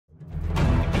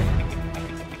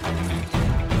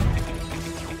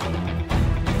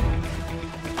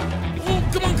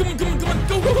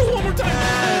more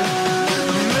time.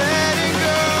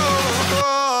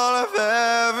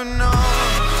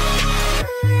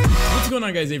 What's going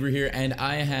on, guys? Avxry here, and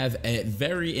I have a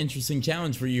very interesting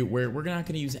challenge for you where we're not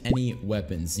going to use any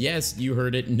weapons. Yes, you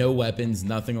heard it, no weapons,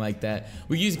 nothing like that.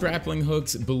 We use grappling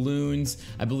hooks, balloons,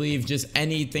 I believe just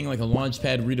anything like a launch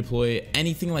pad, redeploy,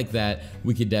 anything like that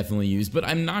we could definitely use, but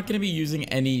I'm not going to be using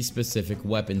any specific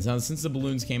weapons. Now, since the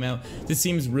balloons came out, this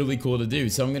seems really cool to do,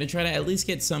 so I'm going to try to at least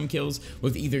get some kills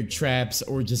with either traps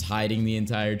or just hiding the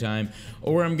entire time,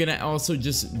 or I'm going to also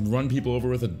just run people over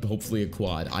with hopefully a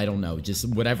quad. I don't know, just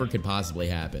whatever could possibly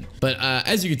happen. But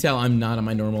as you can tell, I'm not on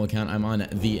my normal account. I'm on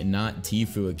the not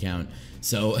Tfue account,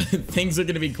 so things are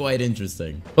gonna be quite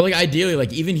interesting. But like ideally,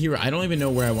 like even here, I don't even know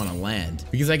where I want to land,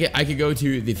 because I could go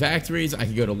to the factories, I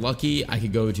could go to Lucky, I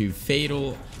could go to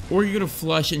Fatal, or you go to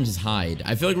Flush and just hide.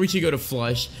 I feel like we should go to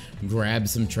Flush, grab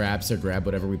some traps or grab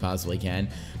whatever we possibly can,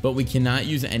 but we cannot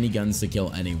use any guns to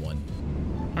kill anyone.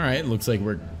 All right, looks like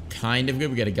we're kind of good.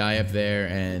 We got a guy up there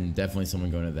and definitely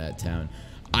someone going to that town.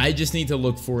 I just need to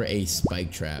look for a spike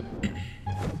trap.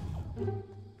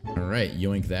 All right,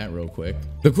 yoink that real quick.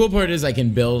 The cool part is I can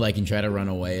build, I can try to run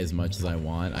away as much as I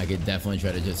want. I could definitely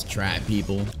try to just trap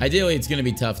people. Ideally, it's gonna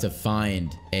be tough to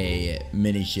find a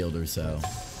mini shield or so.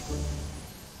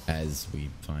 As we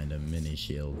find a mini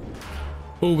shield.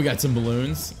 Oh, we got some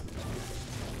balloons.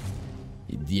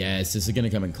 Yes, this is gonna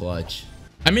come in clutch.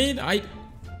 I mean,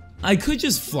 I could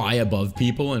just fly above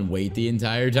people and wait the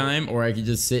entire time, or I could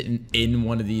just sit in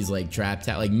one of these like trap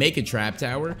tower, like make a trap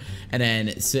tower and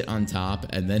then sit on top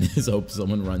and then just hope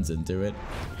someone runs into it.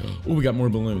 Oh, we got more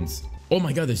balloons. Oh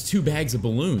my god, there's 2 bags of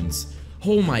balloons.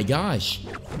 Oh my gosh.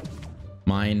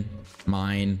 Mine.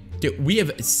 Dude, we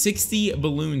have 60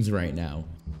 balloons right now.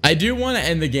 I do want to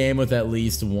end the game with at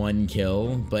least 1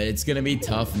 kill, but it's going to be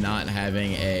tough not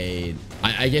having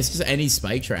I guess just any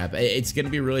spike trap. It's going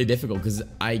to be really difficult because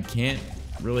I can't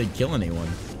really kill anyone.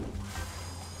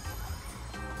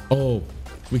 Oh,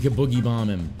 we could boogie bomb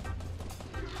him.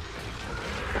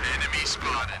 Enemy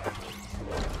spotted.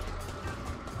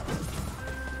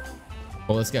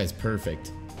 Oh, this guy's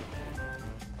perfect.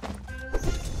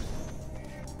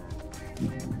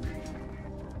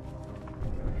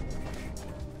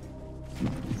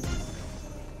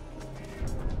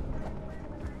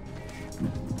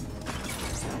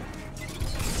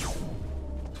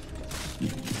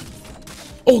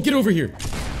 Oh, get over here.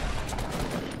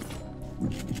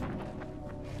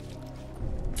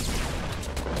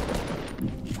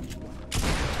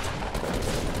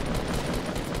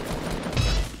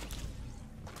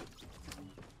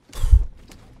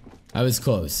 I was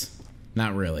close.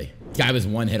 Not really. Guy was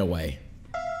 1 hit away.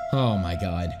 Oh my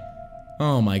god.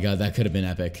 Oh my god, that could have been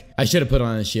epic. I should have put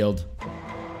on a shield.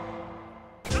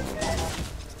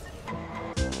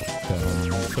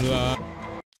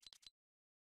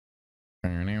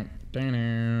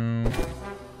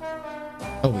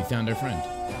 Oh, we found our friend.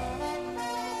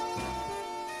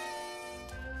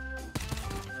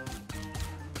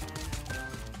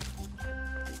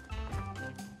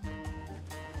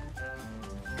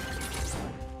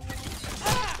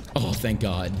 Oh, thank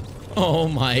God. Oh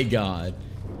my God.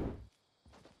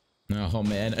 Oh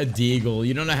man, a deagle.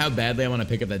 You don't know how badly I want to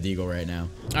pick up that deagle right now.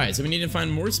 All right, so we need to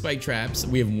find more spike traps.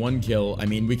 We have 1 kill. I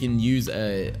mean, we can use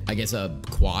I guess a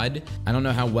quad. I don't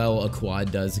know how well a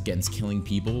quad does against killing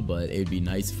people, but it would be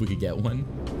nice if we could get one.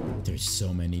 There's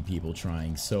so many people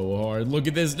trying so hard. Look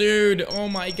at this dude. Oh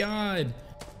my God.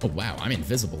 Oh wow, I'm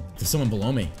invisible. There's someone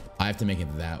below me. I have to make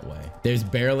it that way. There's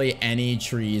barely any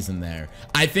trees in there.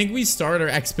 I think we start our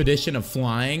expedition of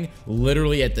flying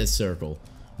literally at this circle.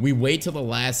 We wait till the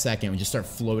last second and just start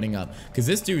floating up because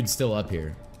this dude's still up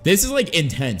here. This is like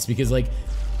intense because like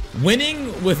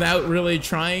winning without really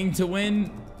trying to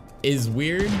win is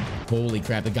weird. Holy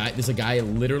crap, there's a guy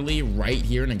literally right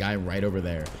here and a guy right over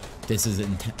there. This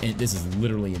is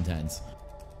literally intense.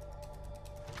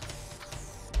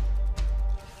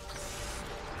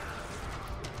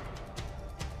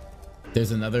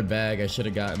 There's another bag. I should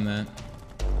have gotten that.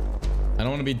 I don't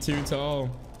want to be too tall.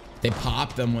 They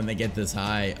pop them when they get this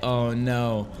high. Oh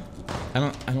no.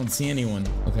 I don't see anyone.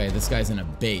 Okay, this guy's in a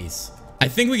base. I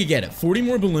think we could get it. 40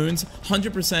 more balloons,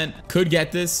 100% could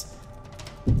get this.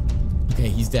 Okay,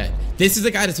 he's dead. This is the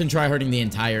guy that's been tryharding the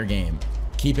entire game.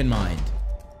 Keep in mind.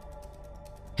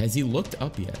 Has he looked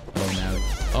up yet? Oh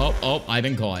no. Oh, I've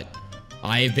been caught.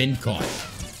 I've been caught.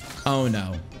 Oh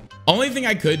no. Only thing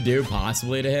I could do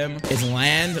possibly to him is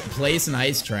land, place an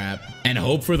ice trap, and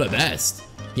hope for the best.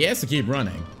 He has to keep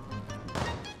running.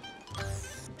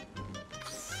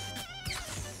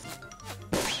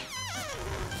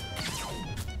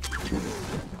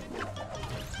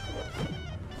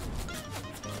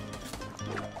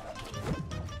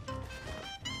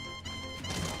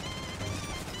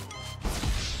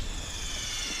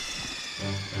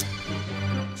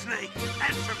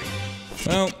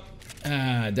 Well,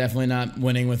 definitely not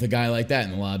winning with a guy like that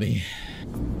in the lobby.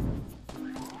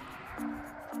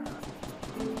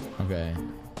 Okay.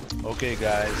 Okay,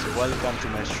 guys, welcome to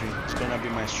my stream. It's gonna be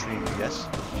my stream, yes?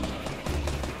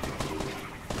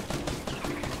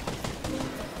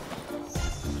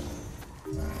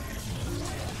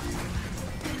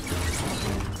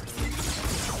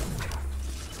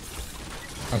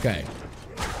 Okay.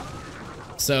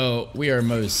 So we are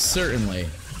most certainly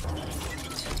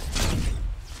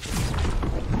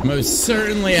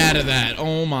out of that.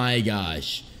 Oh my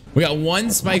gosh. We got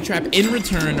one spike trap in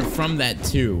return from that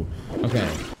too. Okay.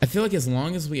 I feel like as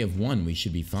long as we have one, we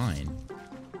should be fine.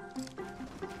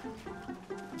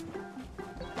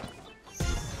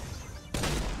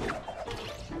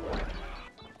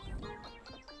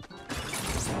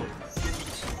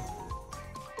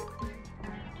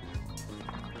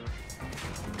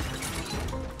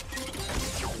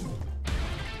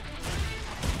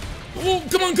 Oh,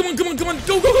 come on, come on, come on, come on.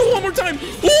 Go, go, go, one more time.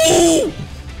 Oh!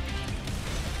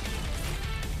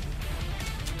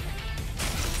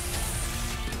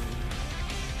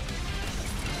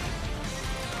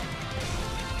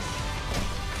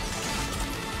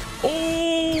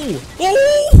 Oh!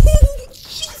 Oh!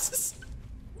 Jesus!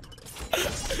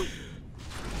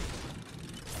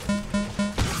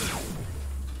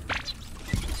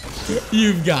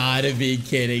 You've got to be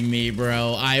kidding me,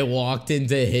 bro. I walked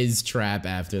into his trap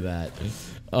after that.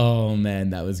 Oh, man,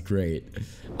 that was great.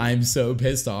 I'm so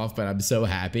pissed off, but I'm so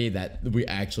happy that we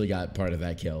actually got part of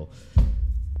that kill.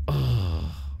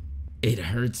 Oh, it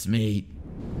hurts me.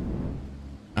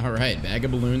 All right, bag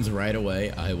of balloons right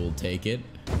away. I will take it.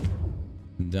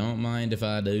 Don't mind if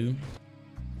I do.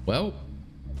 Well,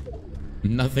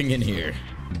 nothing in here.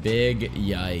 Big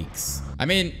yikes. I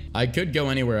mean, I could go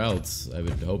anywhere else. I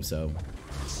would hope so.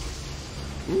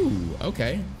 Ooh,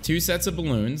 okay. 2 sets of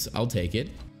balloons. I'll take it.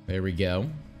 There we go.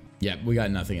 Yep, we got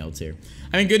nothing else here.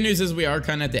 I mean, good news is we are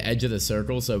kind of at the edge of the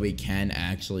circle, so we can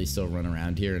actually still run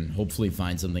around here and hopefully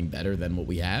find something better than what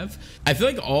we have. I feel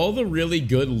like all the really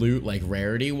good loot, like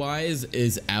rarity-wise,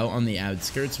 is out on the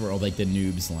outskirts where all like the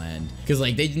noobs land. Because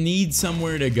like they need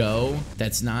somewhere to go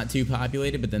that's not too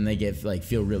populated, but then they get like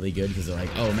feel really good because they're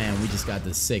like, oh man, we just got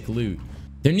this sick loot.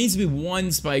 There needs to be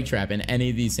one spike trap in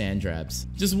any of these sand traps.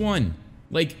 Just one.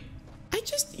 Like, I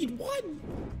just need one.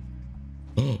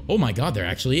 Oh my god, there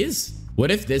actually is.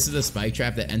 What if this is a spike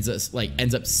trap that ends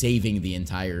up saving the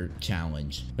entire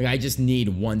challenge? Like, I just need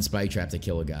one spike trap to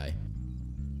kill a guy.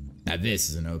 Now this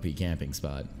is an OP camping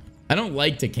spot. I don't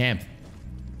like to camp.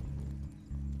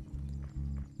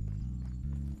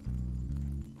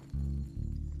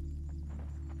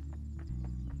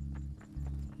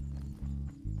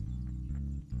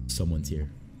 Someone's here.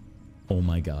 Oh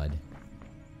my god.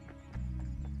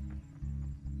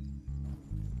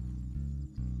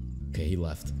 Okay, he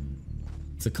left.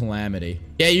 It's a calamity.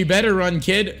 Yeah, you better run,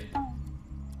 kid.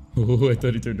 Oh, I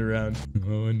thought he turned around.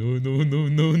 Oh, no, no, no,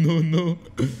 no, no, no.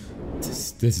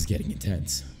 This is getting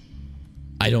intense.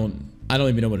 I don't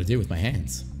even know what to do with my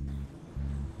hands.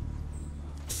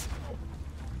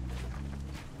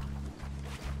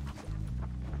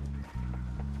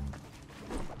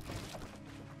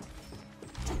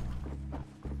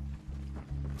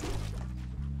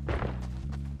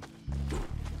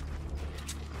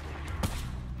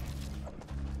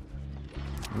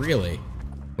 Really?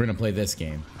 We're gonna play this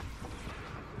game.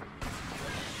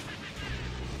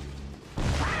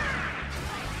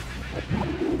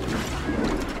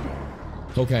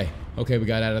 Okay. Okay, we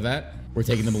got out of that. We're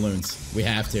taking the balloons. We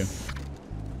have to.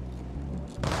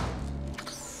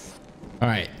 All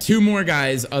right, 2 more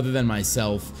guys other than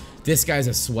myself. This guy's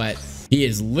a sweat. He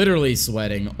is literally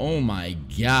sweating. Oh my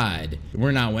god.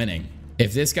 We're not winning.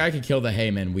 If this guy could kill the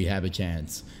Hayman, we have a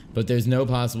chance. But there's no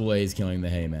possible way he's killing the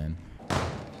Hayman.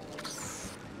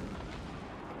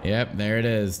 Yep, there it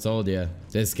is. Told you.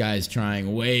 This guy's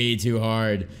trying way too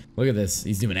hard. Look at this.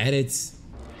 He's doing edits.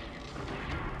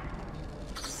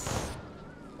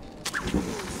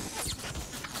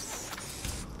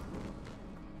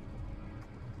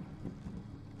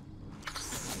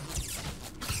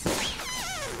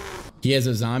 He has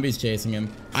those zombies chasing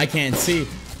him. I can't see.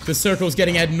 The circle's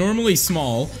getting abnormally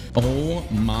small. Oh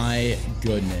my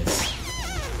goodness.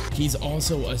 He's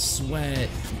also a sweat.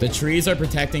 The trees are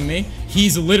protecting me.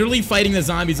 He's literally fighting the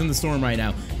zombies in the storm right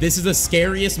now. This is the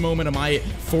scariest moment of my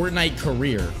Fortnite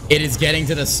career. It is getting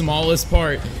to the smallest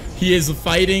part. He is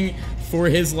fighting for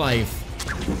his life.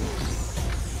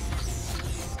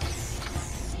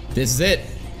 This is it.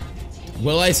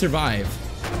 Will I survive?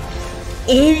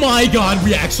 Oh my god,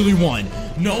 we actually won.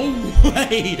 No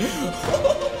way.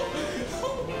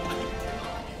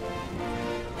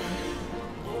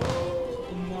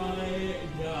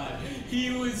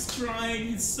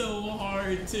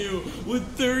 too, with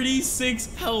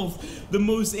 36 health. The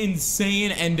most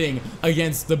insane ending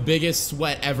against the biggest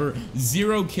sweat ever.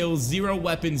 0 kills, 0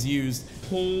 weapons used.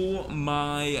 Oh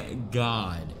my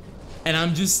god. And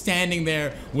I'm just standing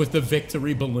there with the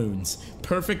victory balloons.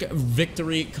 Perfect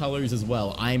victory colors as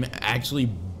well. I'm actually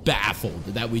baffled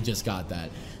that we just got that.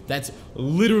 That's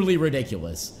literally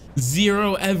ridiculous.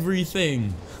 0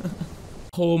 everything.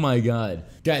 Oh my god.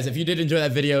 Guys, if you did enjoy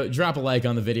that video, drop a like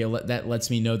on the video. That lets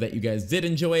me know that you guys did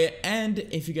enjoy it. And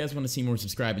if you guys want to see more,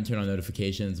 subscribe and turn on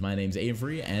notifications. My name's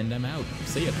Avxry, and I'm out.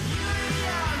 See ya.